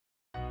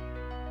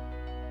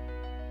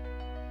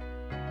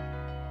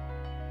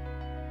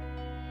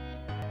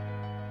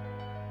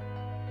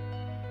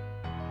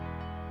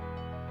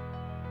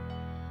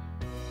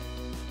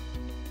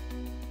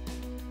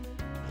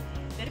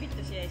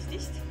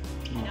Eestist.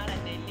 Mina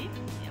olen Nelli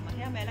ja ma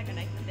hea meelega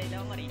näitan teile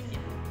oma riiki.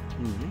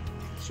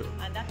 Sure.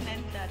 And that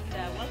meant that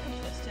welcome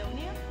to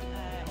Estonia,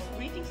 or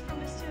greetings from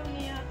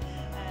Estonia.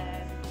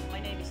 My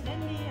name is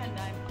Nelli and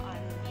I'm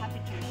happy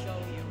to show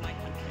you my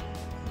country.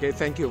 Okay,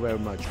 thank you very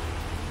much.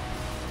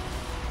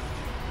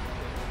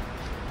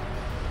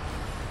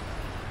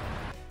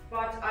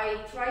 But I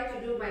try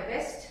to do my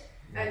best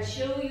and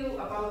show you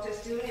about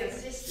Estonian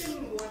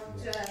system,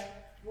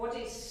 what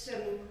is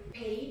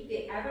paid,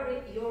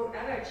 your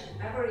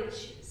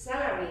average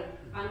salary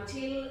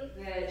until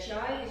the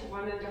child is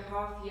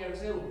 1.5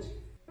 years old.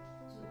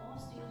 So all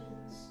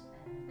students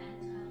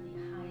entirely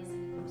higher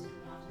secondary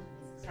school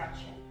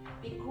Structure,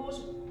 because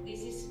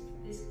this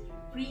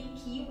 3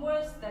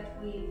 keywords that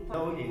we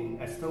So in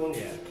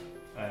Estonia,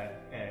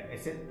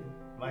 is it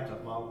right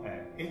about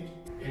each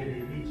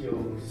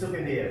individual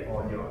souvenir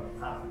for your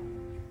house?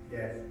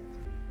 Yes.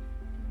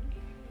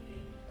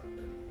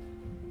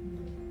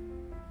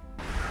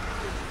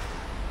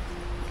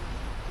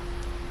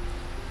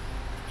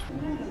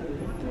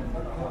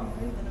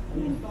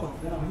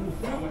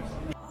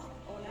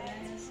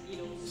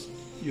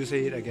 You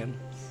say it again.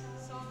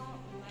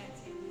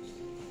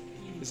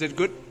 Is it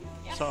good?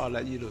 So I'll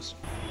let you lose.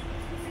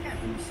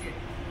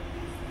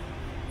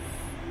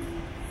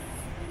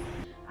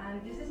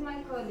 And this is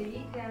my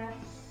colleague,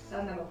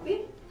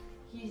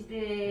 he's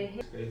the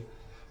head.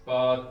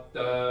 But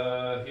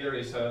here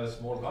is a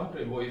small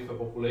country with a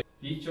population.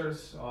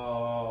 Teachers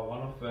are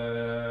one of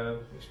the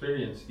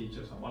experienced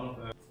teachers are one of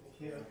the.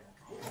 Here.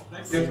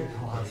 Thank you.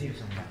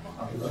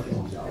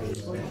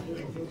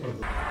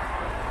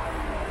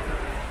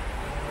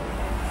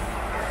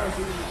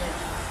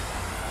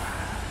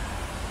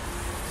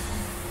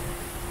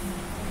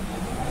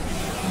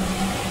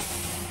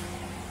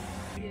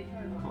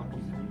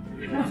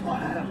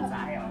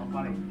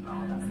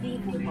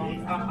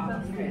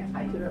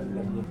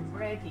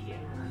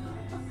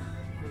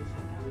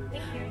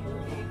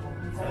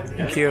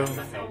 Thank you.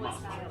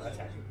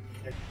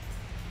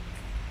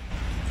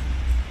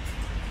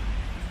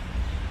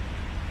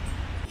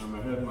 I'm a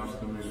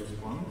headmaster Melis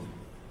one,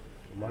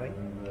 and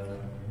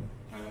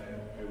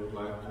I would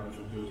like to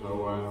introduce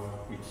our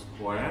mixed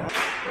choir.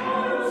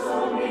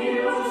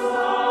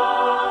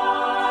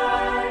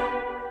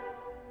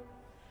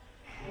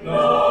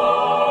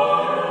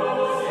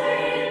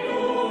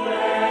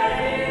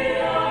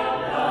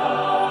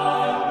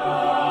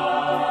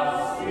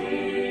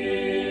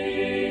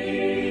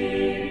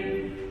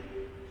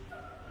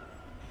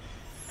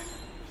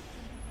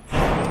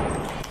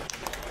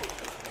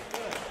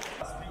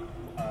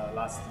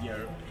 Last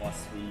year was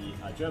the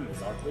German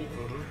Art Week.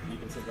 You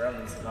can see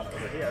Germans not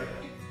over here.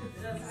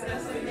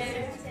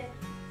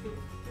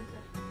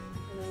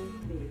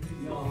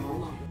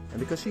 And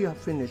because you have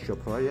finished your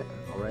project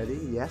already,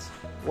 yes.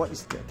 What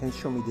is that? Can you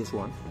show me this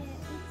one?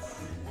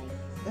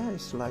 Yeah,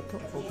 it's like,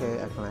 okay,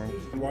 a client.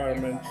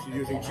 Environments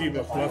using G++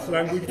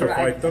 language to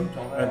fight them,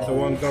 and the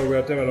ones that we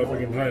are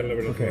developing in higher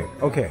level. Okay,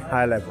 okay,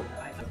 high level.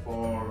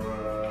 For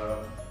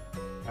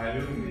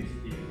alumni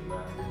team,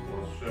 it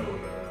was shown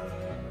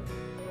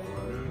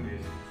our alumni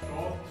is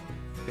short,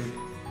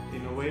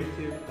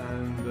 innovative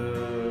and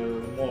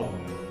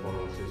modern for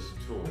this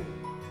tool.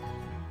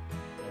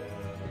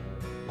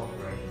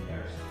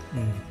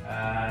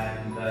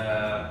 And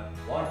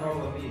one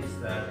problem is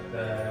that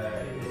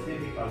it is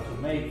difficult to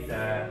make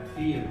the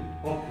field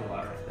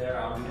popular. There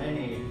are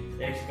many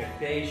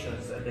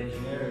expectations that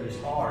engineering is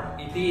hard.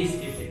 It is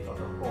difficult,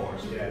 of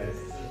course. Yes.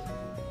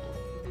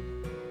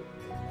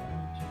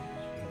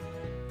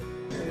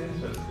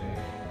 Interesting.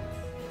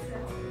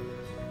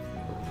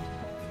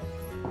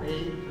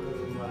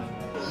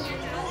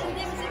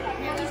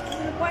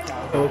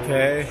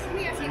 Okay.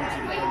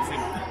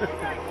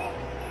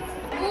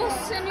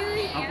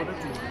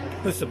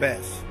 Who's the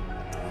best?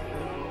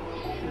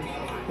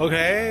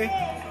 Okay.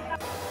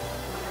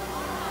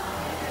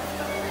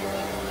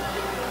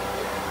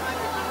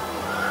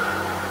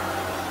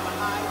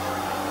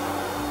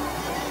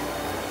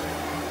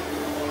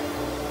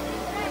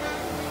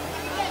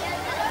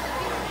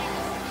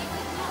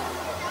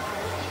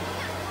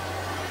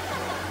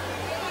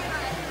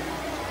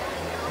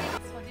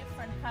 For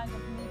different kinds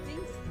of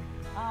meetings.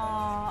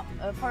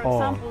 For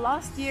example,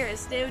 last year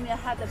Estonia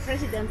had the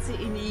presidency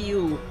in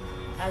EU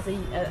as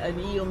an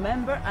EU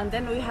member, and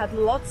then we had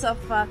lots of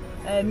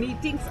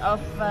meetings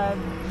of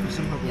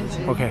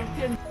Okay.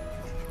 European.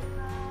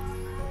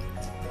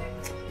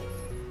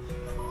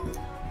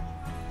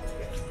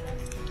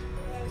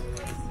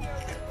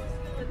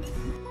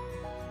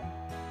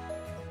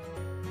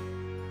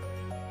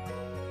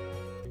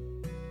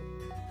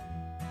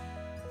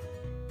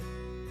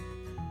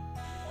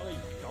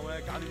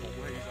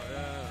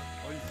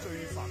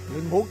你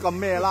唔好撳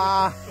咩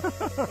啦。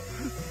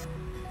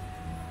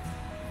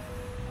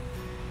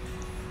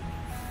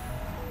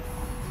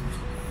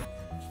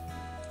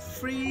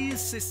Three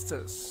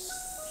sisters。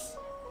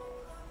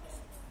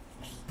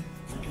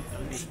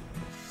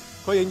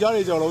佢認咗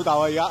你做老豆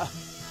啊！而家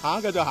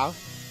行，繼續行。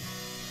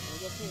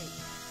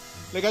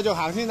你繼續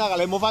行先得㗎，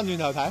你唔好翻轉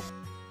頭睇。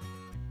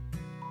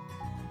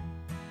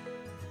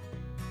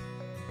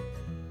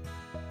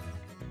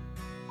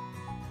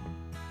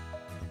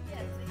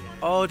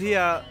Oh,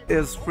 here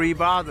is three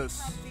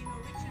brothers.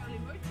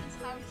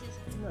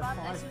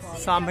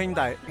 三兄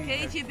弟。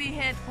KGB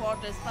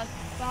headquarters, but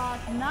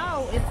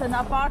now it's an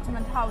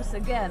apartment house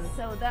again.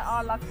 So there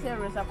are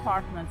luxurious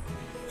apartments.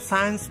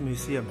 Science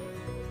Museum.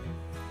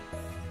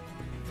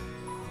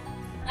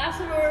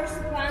 Afterwards,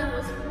 the plant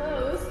was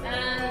closed,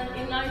 and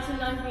in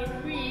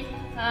 1993,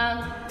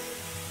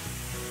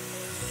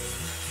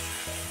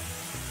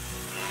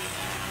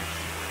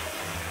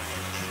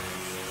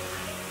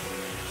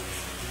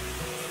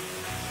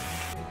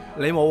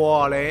 你冇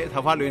喎，你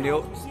頭髮亂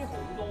了。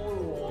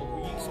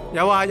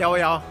有啊有啊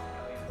有。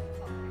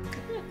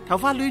頭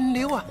髮亂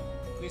了啊！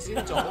佢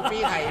先左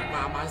邊係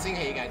慢慢升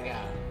起緊㗎。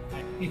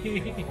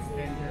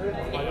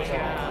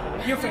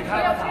要揈下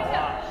個頭啊！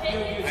係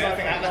啊，揈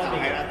下個頭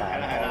係啦，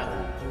係啦。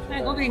誒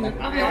嗰邊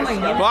好明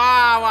顯。哇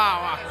哇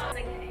哇！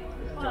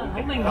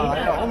好明顯啊！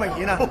好明顯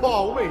啊！哇，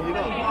好明顯啊！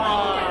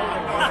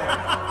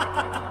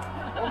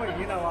好明顯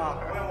啊！哇！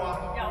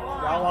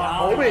有啊！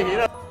好明顯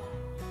啊！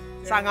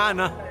生眼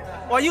啊！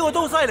哇！呢個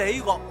都犀利，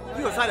呢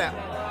個犀利啊！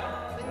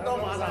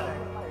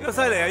呢個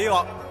犀利啊！呢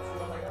個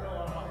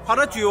拍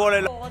得住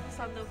喎你。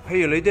譬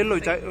如你啲女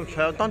仔，其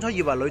實當初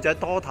以為女仔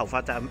多頭髮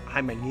就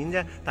係明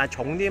顯啫，但係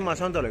重啲啊嘛，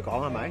相對嚟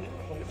講係咪？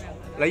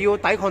你要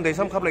抵抗地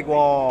心吸力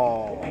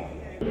喎。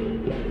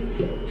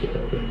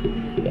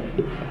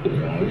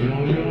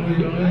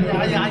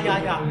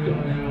呀！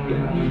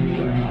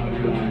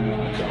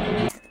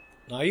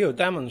嗱，呢條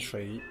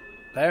demonstrate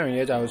第一樣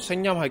嘢就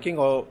聲音係經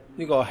過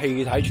呢個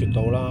氣體傳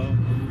導啦。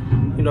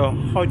呢度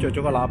開着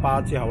咗個喇叭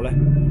之後咧，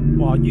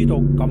哇！呢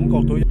度感覺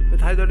到你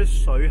睇到啲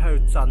水喺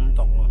度震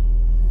動啊！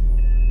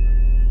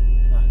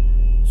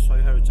水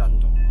喺度震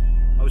動，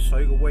有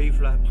水嘅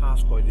wave 咧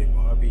pass 過另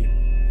外一邊。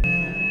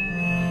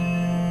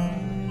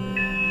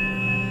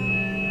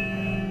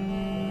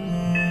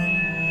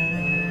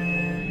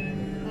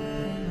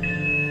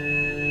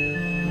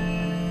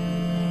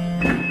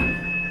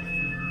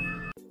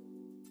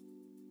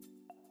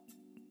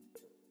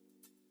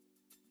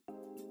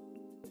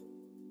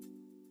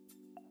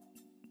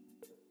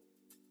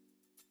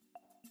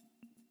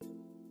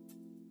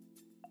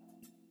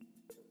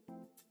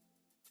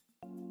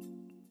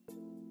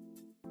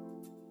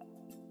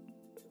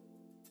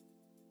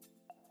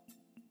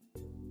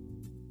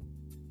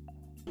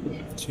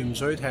潛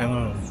水艇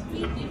啊！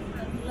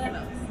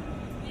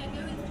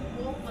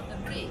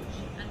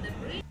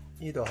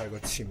呢度係個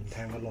潛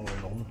艇嘅內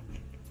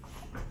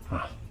籠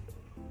啊，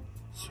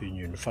船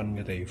員瞓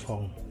嘅地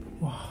方。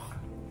哇！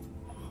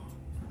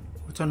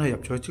我真係入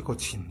咗呢個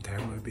潛艇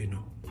裏邊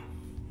咯，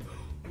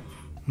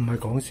唔係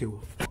講笑，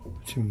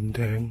潛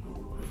艇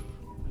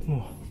哇！